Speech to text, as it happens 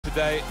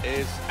today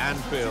is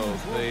Anfield,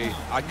 the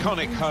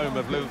iconic home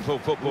of Liverpool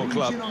Football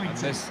Club, and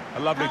this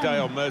a lovely day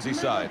on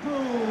Merseyside.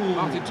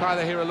 Martin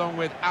Tyler here along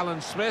with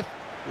Alan Smith.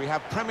 We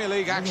have Premier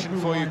League action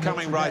for you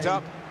coming right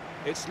up.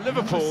 It's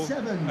Liverpool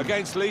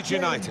against Leeds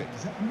United.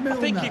 I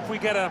think if we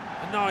get a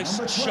nice,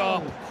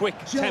 sharp, quick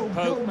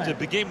tempo to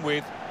begin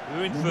with,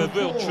 we're in for a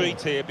real treat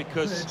here,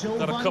 because we've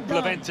got a couple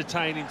of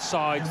entertaining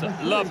sides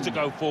that love to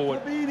go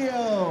forward.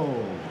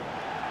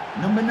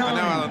 I know,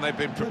 Alan, they've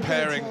been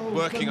preparing,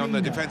 working on the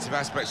defensive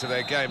aspects of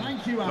their game.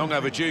 Long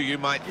overdue, you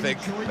might think.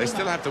 They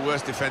still have the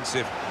worst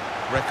defensive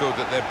record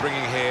that they're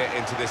bringing here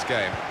into this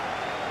game.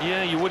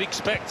 Yeah, you would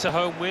expect a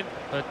home win,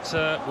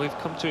 but we've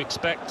come to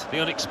expect the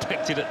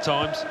unexpected at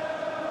times.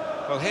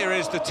 Well, here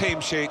is the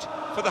team sheet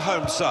for the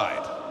home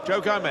side.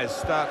 Joe Gomez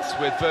starts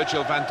with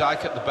Virgil van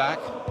Dijk at the back.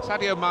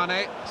 Sadio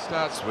Mane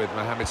starts with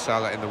Mohamed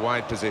Salah in the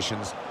wide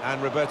positions.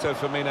 And Roberto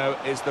Firmino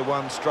is the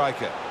one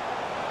striker.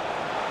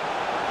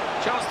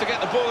 Chance to get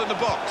the ball in the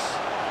box.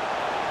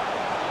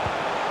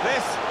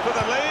 This for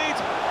the lead.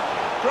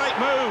 Great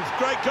move,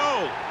 great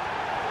goal.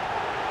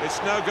 It's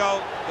no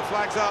goal, the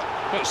flag's up.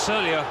 But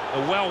certainly a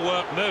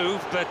well-worked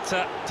move, but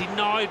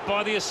denied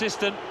by the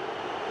assistant.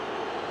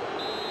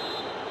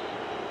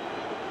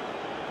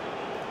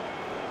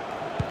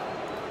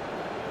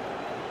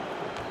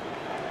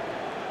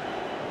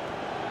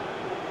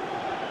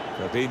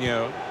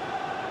 Fabinho.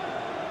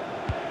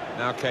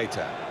 Now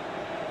Keita.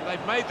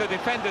 They've made the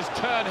defenders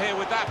turn here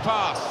with that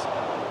pass.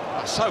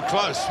 So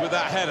close with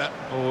that header.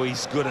 Oh,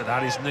 he's good at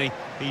that, isn't he?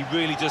 He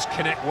really does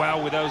connect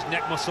well with those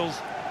neck muscles.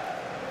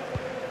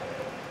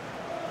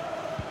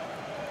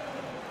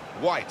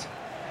 White.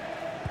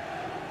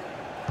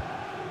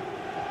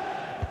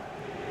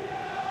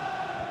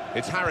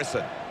 It's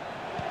Harrison.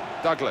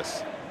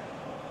 Douglas.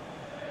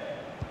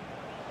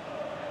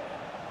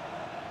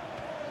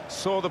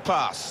 Saw the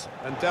pass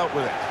and dealt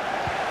with it.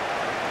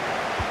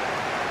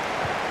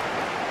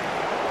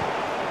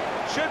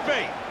 Should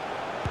be.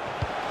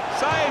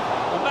 Save.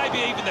 Well, maybe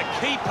even the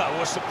keeper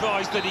was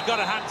surprised that he got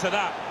a hand to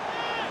that.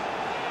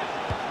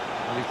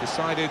 Well, he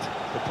decided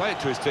to play it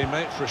to his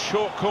teammate for a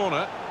short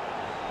corner.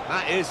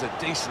 That is a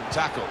decent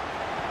tackle.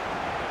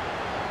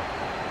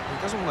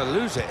 He doesn't want to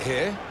lose it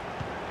here.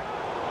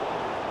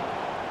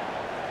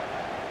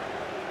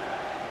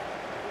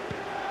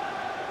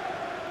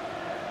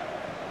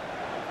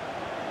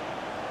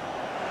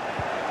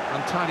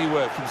 Untidy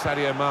work from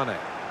Sadio Mane.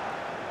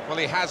 Well,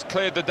 he has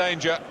cleared the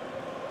danger.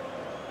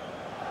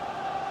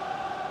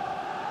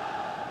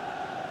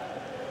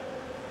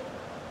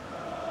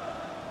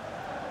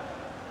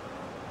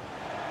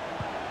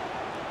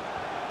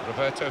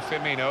 Roberto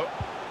Firmino.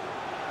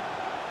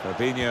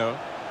 Fabinho.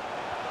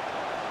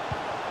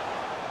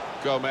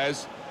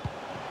 Gomez.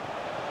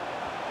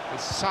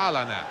 It's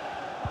Salah now.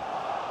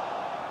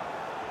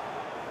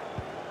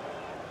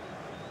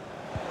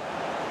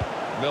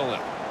 Milner.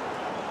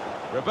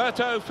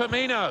 Roberto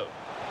Firmino.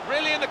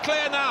 Really in the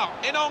clear now,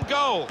 in on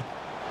goal.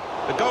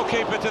 The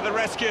goalkeeper to the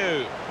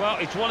rescue. Well,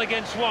 it's 1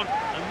 against 1,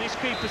 and this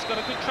keeper's got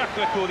a good track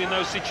record in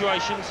those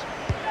situations.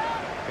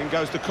 In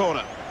goes the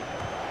corner.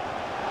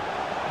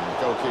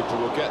 The goalkeeper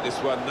will get this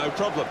one, no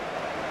problem.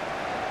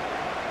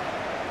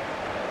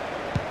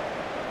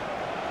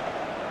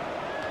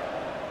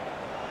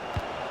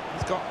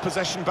 He's got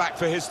possession back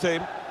for his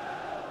team.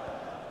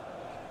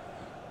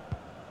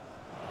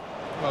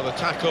 Well, the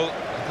tackle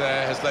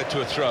there has led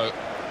to a throw.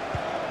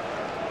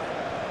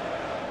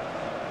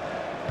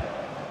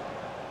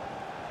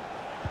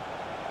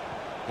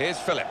 Here's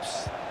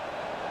Phillips.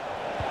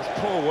 It's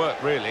poor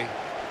work, really.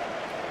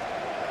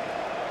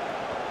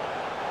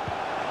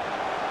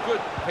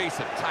 Good piece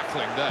of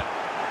tackling there.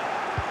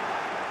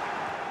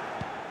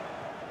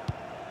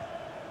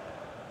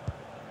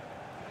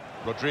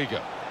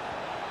 Rodrigo.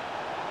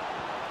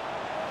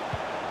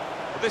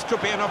 Well, this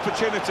could be an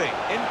opportunity.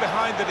 In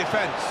behind the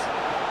defence.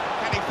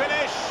 Can he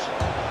finish?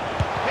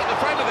 Hit the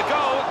front of the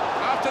goal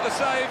after the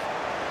save.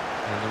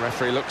 And the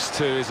referee looks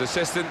to his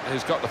assistant,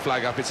 who's got the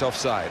flag up. It's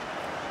offside.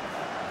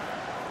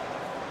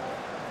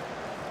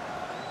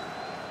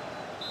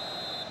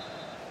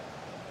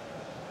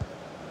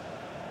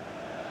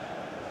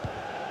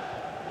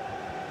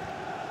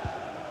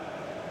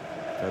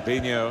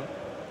 Fabinho.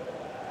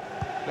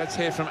 Let's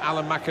hear from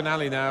Alan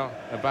McInally now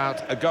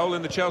about a goal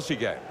in the Chelsea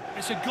game.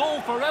 It's a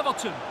goal for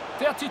Everton.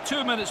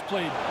 32 minutes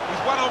played. He's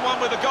one-on-one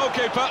with the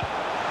goalkeeper.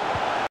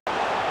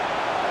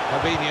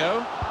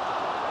 Fabinho.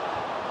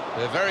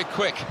 They're very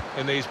quick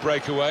in these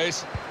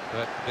breakaways,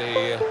 but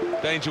the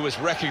danger was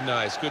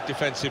recognised. Good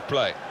defensive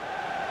play.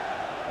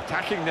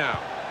 Attacking now.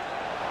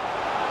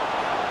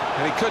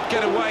 And he could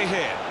get away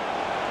here.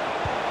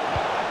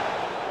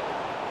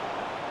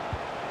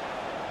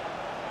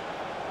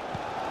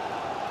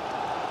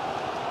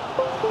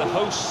 The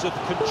hosts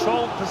have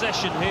controlled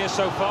possession here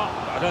so far.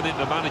 I don't think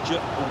the manager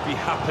will be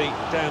happy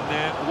down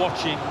there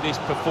watching this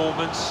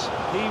performance.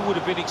 He would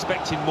have been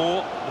expecting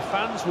more, the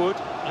fans would,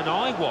 and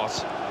I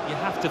was. You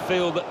have to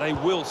feel that they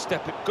will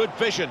step it. Good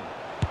vision.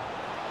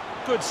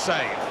 Good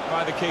save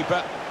by the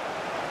keeper.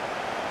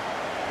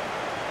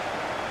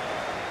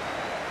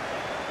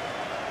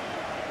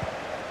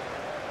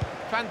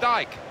 Van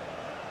Dijk.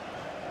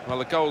 Well,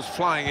 the goal's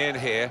flying in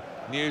here.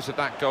 News of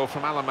that goal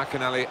from Alan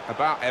McInally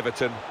about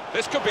Everton.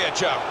 This could be a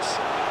chance.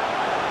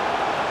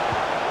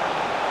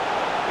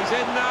 He's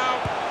in now.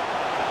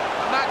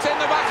 And that's in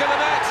the back of the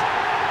net.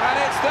 And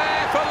it's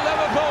there for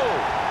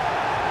Liverpool.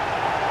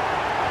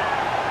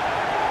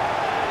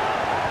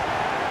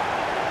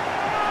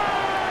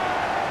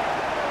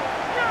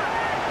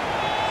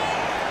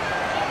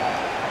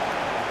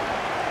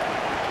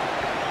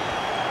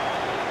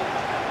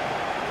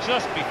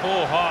 Just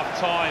before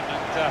half-time,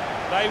 and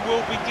they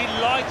will be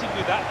delighted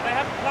with that. They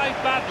haven't played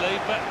badly,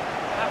 but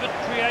haven't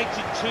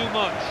created too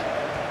much.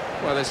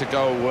 Well, it's a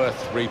goal worth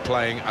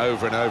replaying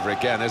over and over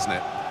again, isn't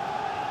it?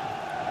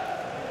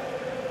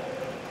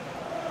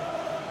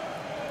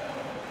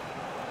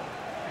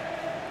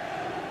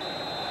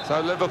 So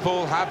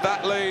Liverpool have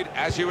that lead,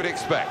 as you would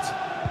expect.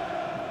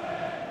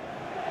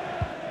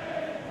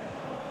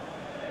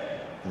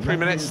 3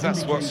 minutes,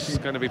 that's what's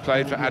going to be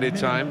played for added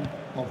time.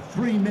 Of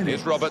 3 minutes.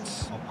 Here's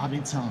Roberts. Of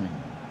added time.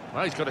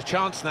 Well, he's got a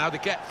chance now to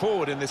get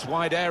forward in this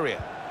wide area.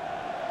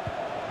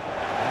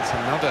 That's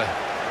another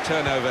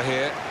turnover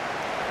here.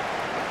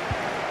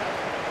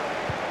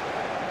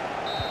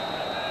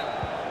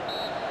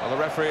 Well, the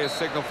referee has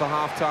signalled for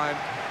half-time.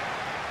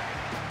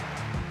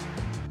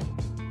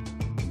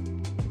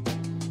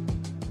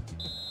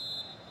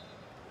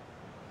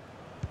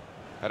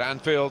 At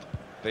Anfield,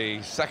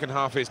 the second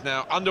half is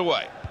now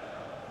underway.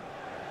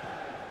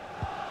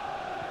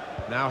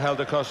 Now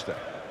Helder Costa.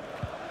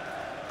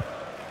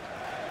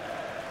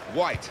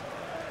 White.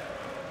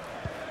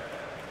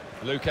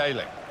 Luke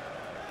Ayling.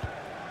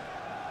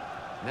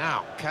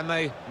 Now, can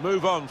they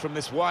move on from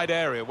this wide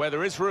area where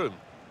there is room?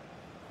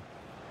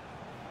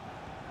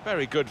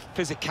 Very good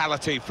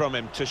physicality from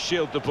him to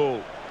shield the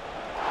ball.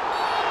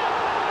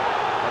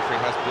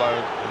 Referee has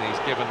blown and he's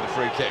given the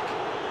free kick.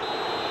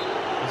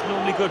 He's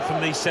normally good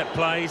from these set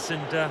plays,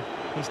 and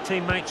his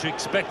teammates are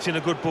expecting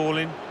a good ball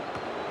in.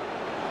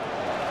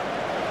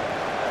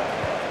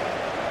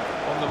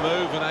 On the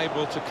move and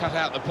able to cut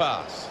out the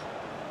pass.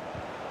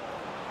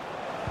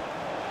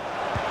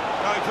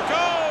 Going for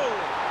goal!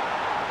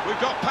 We've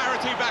got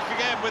parity back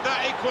again with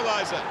that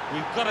equaliser.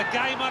 We've got a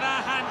game on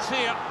our hands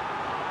here.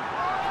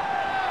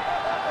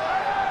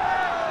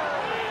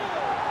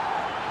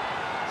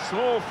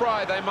 Small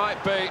fry they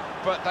might be,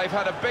 but they've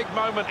had a big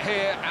moment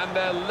here and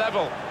they're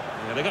level.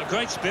 Yeah, they've got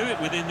great spirit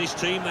within this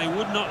team. They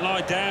would not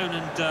lie down,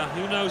 and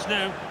who knows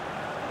now?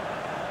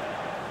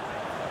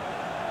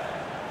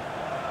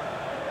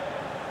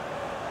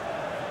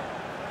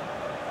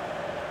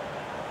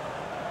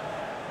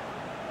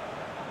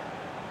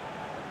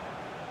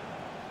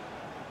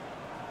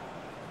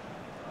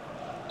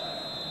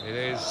 It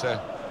is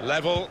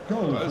level.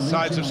 Both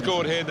sides have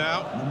scored here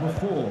now. Number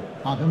 4,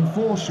 Adam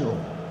Forshaw.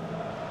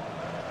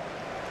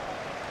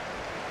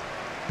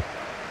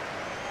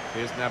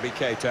 Here's Naby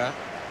Keita.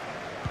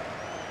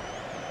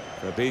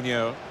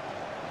 Fabinho.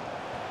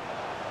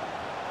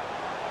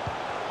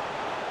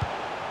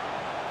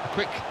 A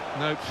quick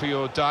note for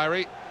your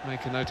diary.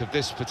 Make a note of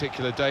this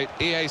particular date.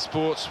 EA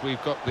Sports,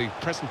 we've got the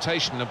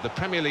presentation of the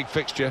Premier League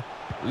fixture.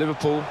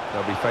 Liverpool,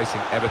 they'll be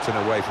facing Everton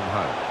away from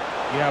home.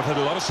 Yeah, I've had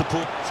a lot of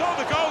support. Saw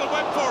the goal and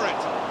went for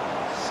it.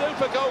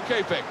 Super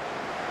goalkeeping.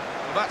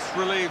 Well, that's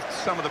relieved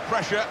some of the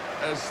pressure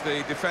as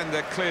the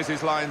defender clears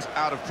his lines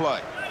out of play.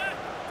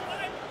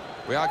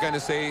 We are going to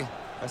see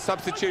a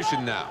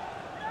substitution now.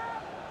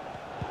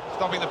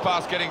 Stopping the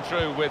pass getting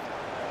through with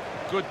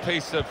a good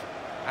piece of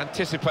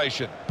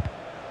anticipation.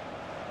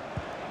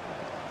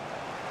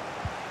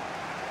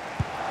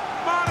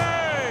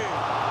 Mane!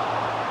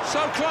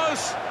 So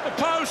close, the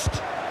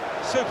post.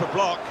 Super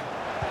block.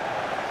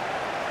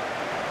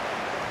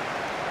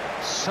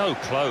 So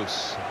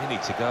close. A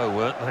minute to go,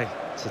 weren't they?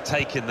 To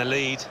taking the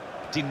lead.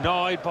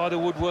 Denied by the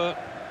woodwork.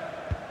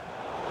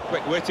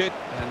 Quick-witted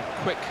and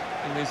quick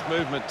in his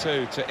movement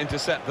too to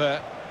intercept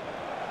there.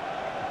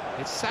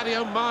 It's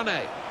Sadio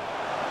Mane.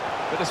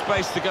 Bit of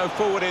space to go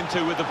forward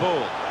into with the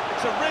ball.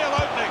 It's a real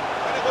opening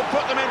and it will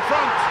put them in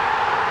front.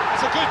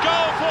 It's a good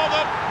goal for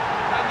them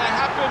and they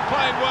have been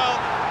playing well.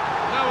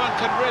 No one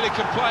can really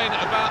complain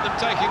about them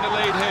taking the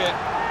lead here.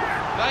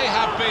 They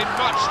have been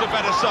much the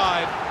better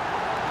side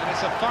and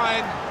it's a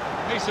fine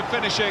piece of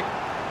finishing.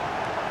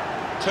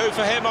 2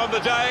 for him on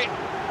the day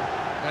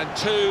and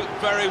 2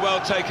 very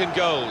well taken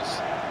goals.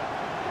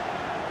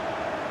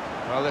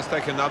 Well, let's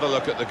take another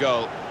look at the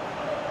goal.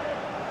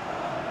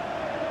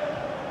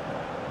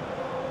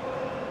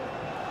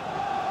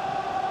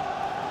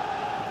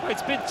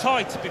 It's been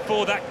tight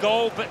before that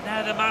goal, but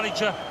now the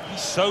manager,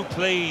 he's so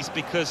pleased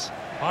because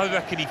I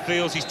reckon he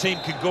feels his team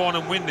can go on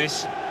and win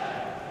this.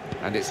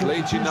 And it's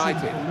Leeds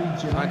United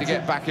trying to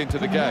get back into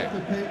the game.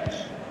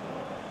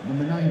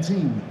 Number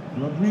 19,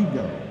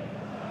 Rodrigo.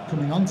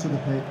 Coming onto the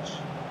pitch,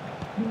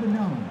 number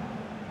 9,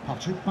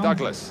 Patrick Bamford.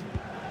 Douglas.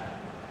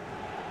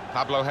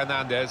 Pablo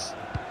Hernandez.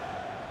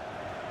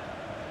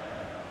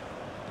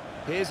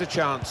 Here's a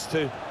chance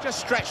to just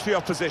stretch the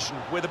opposition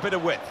with a bit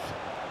of width.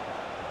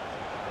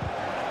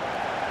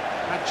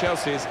 And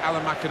Chelsea's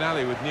Alan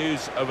McInally with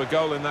news of a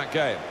goal in that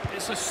game.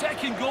 It's a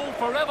second goal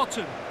for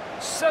Everton.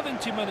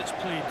 70 minutes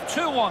played,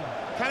 2-1.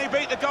 Can he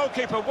beat the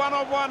goalkeeper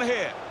one-on-one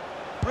here?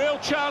 Real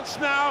chance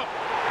now.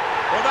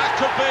 Well, that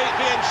could be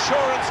the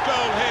insurance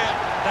goal here.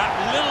 That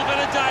little bit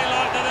of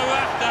daylight that they were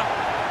after.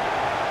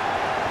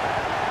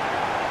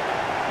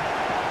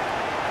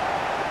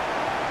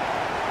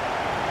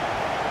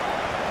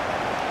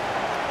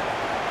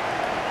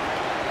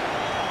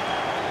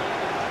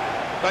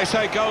 They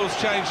say goals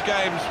change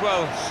games.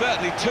 Well,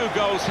 certainly 2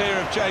 goals here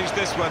have changed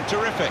this one.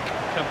 Terrific.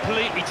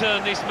 Completely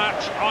turned this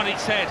match on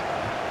its head.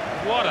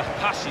 What a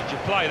passage of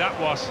play that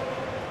was.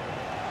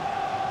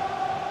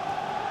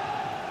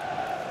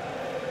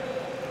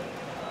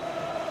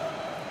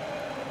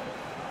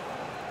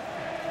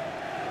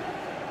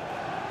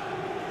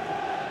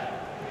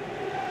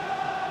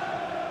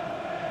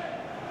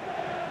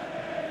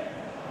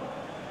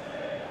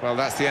 Well,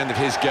 that's the end of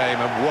his game,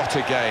 and what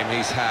a game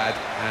he's had,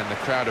 and the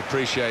crowd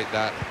appreciate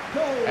that.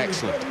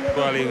 Excellent.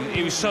 Well,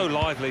 he was so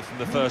lively from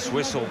the first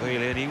whistle,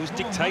 really, and he was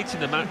dictating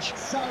the match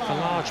for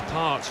large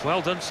parts.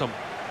 Well done, son.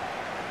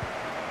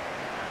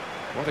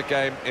 What a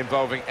game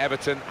involving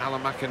Everton.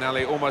 Alan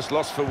McInally almost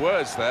lost for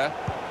words there.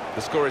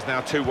 The score is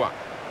now 2-1.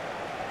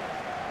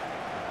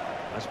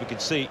 As we can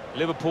see,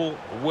 Liverpool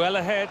well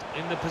ahead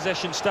in the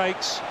possession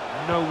stakes.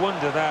 No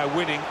wonder they're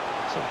winning.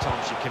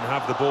 Sometimes you can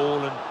have the ball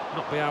and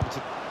not be able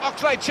to...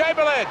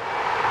 Oxlade-Chamberlain,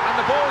 and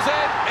the ball's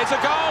in, it's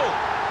a goal!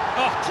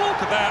 Oh, talk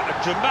about a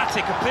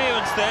dramatic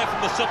appearance there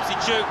from the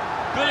substitute.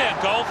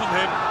 Brilliant goal from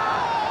him.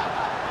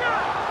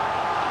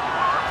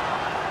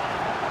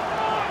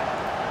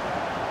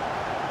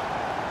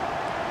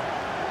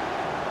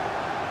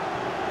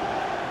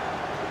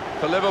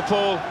 For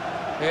Liverpool,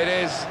 it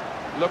is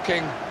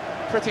looking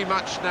pretty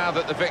much now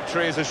that the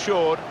victory is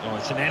assured. Oh,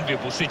 it's an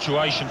enviable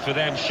situation for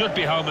them, should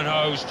be home and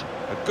hosed.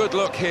 A good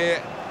look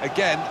here,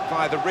 again,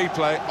 via the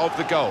replay of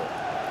the goal.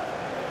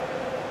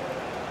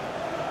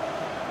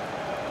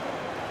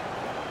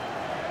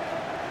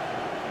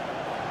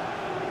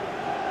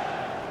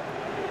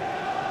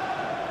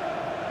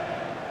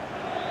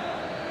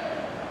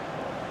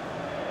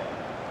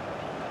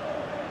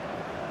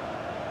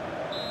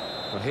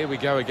 Well, here we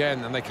go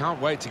again, and they can't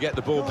wait to get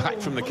the ball back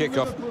from the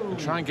kickoff and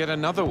try and get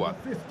another one.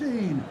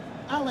 15,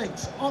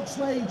 Alex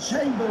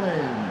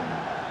Oxlade-Chamberlain.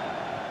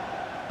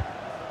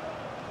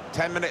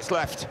 10 minutes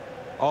left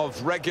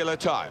of regular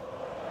time.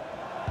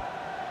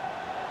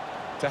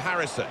 To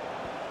Harrison.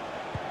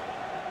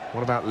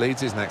 What about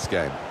Leeds' next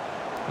game?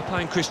 They're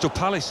playing Crystal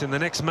Palace in the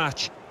next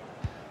match,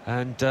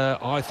 and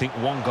I think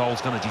one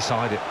goal's going to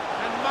decide it.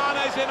 And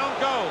Mane's in on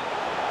goal.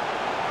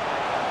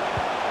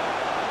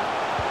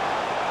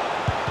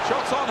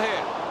 Shots on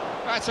here.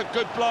 That's a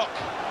good block.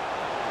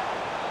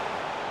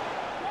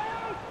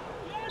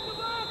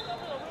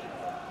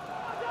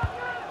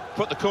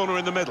 Put the corner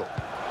in the middle.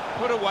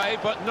 Put away,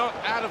 but not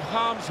out of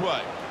harm's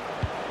way.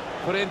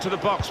 Put into the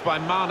box by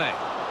Mane.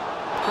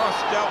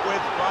 Cross dealt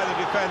with by the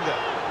defender.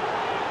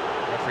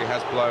 The referee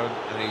has blown,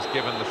 and he's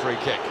given the free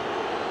kick.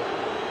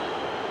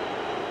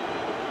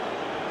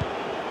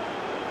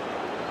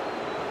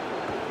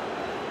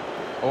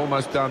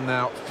 Almost done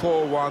now.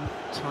 4-1.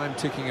 Time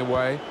ticking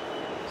away.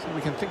 So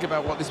we can think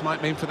about what this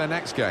might mean for their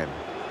next game.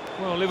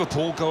 Well,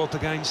 Liverpool go up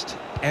against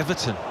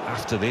Everton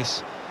after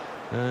this,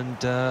 and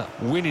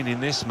winning in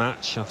this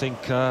match, I think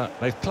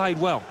they've played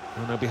well,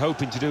 and they'll be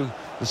hoping to do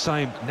the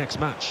same next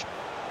match.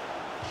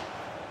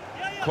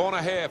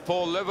 Corner here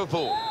for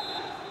Liverpool.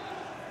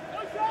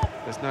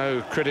 There's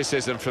no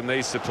criticism from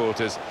these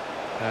supporters.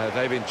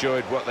 They've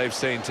enjoyed what they've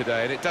seen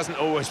today, and it doesn't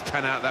always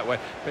pan out that way.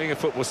 Being a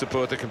football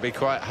supporter can be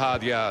quite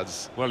hard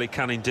yards. Well, it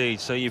can indeed,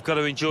 so you've got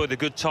to enjoy the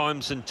good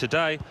times, and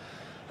today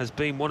has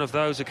been one of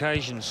those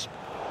occasions.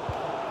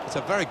 It's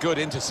a very good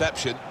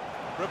interception.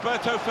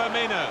 Roberto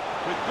Firmino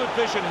with good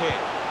vision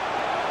here.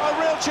 A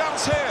real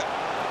chance here.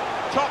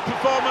 Top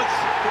performance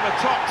from a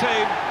top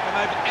team, and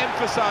they've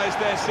emphasised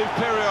their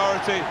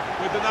superiority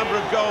with the number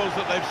of goals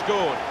that they've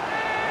scored.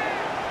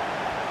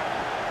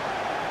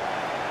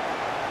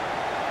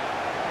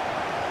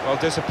 Well,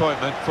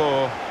 disappointment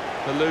for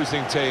the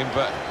losing team,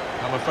 but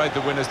I'm afraid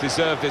the winners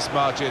deserve this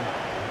margin,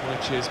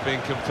 which is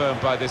being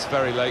confirmed by this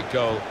very late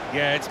goal.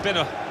 Yeah, it's been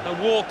a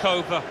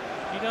walkover.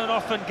 You don't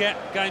often get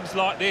games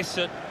like this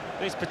at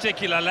this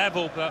particular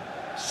level, but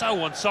so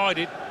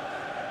one-sided.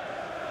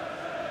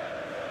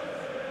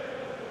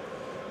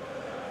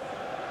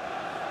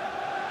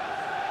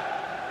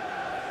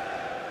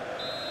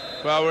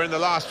 Well, we're in the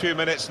last few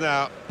minutes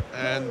now,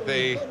 and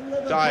the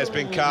die has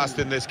been cast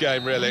in this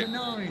game, really.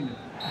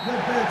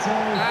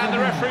 And the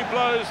referee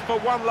blows for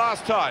one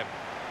last time.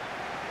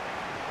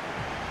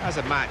 As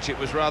a match, it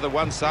was rather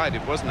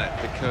one-sided, wasn't it?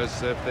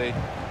 Because of the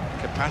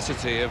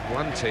capacity of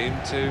one team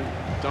to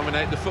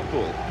dominate the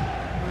football.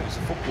 Well, it was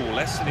a football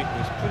lesson. It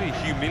was pretty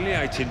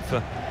humiliating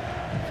for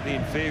the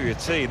inferior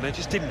team. They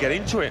just didn't get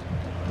into it.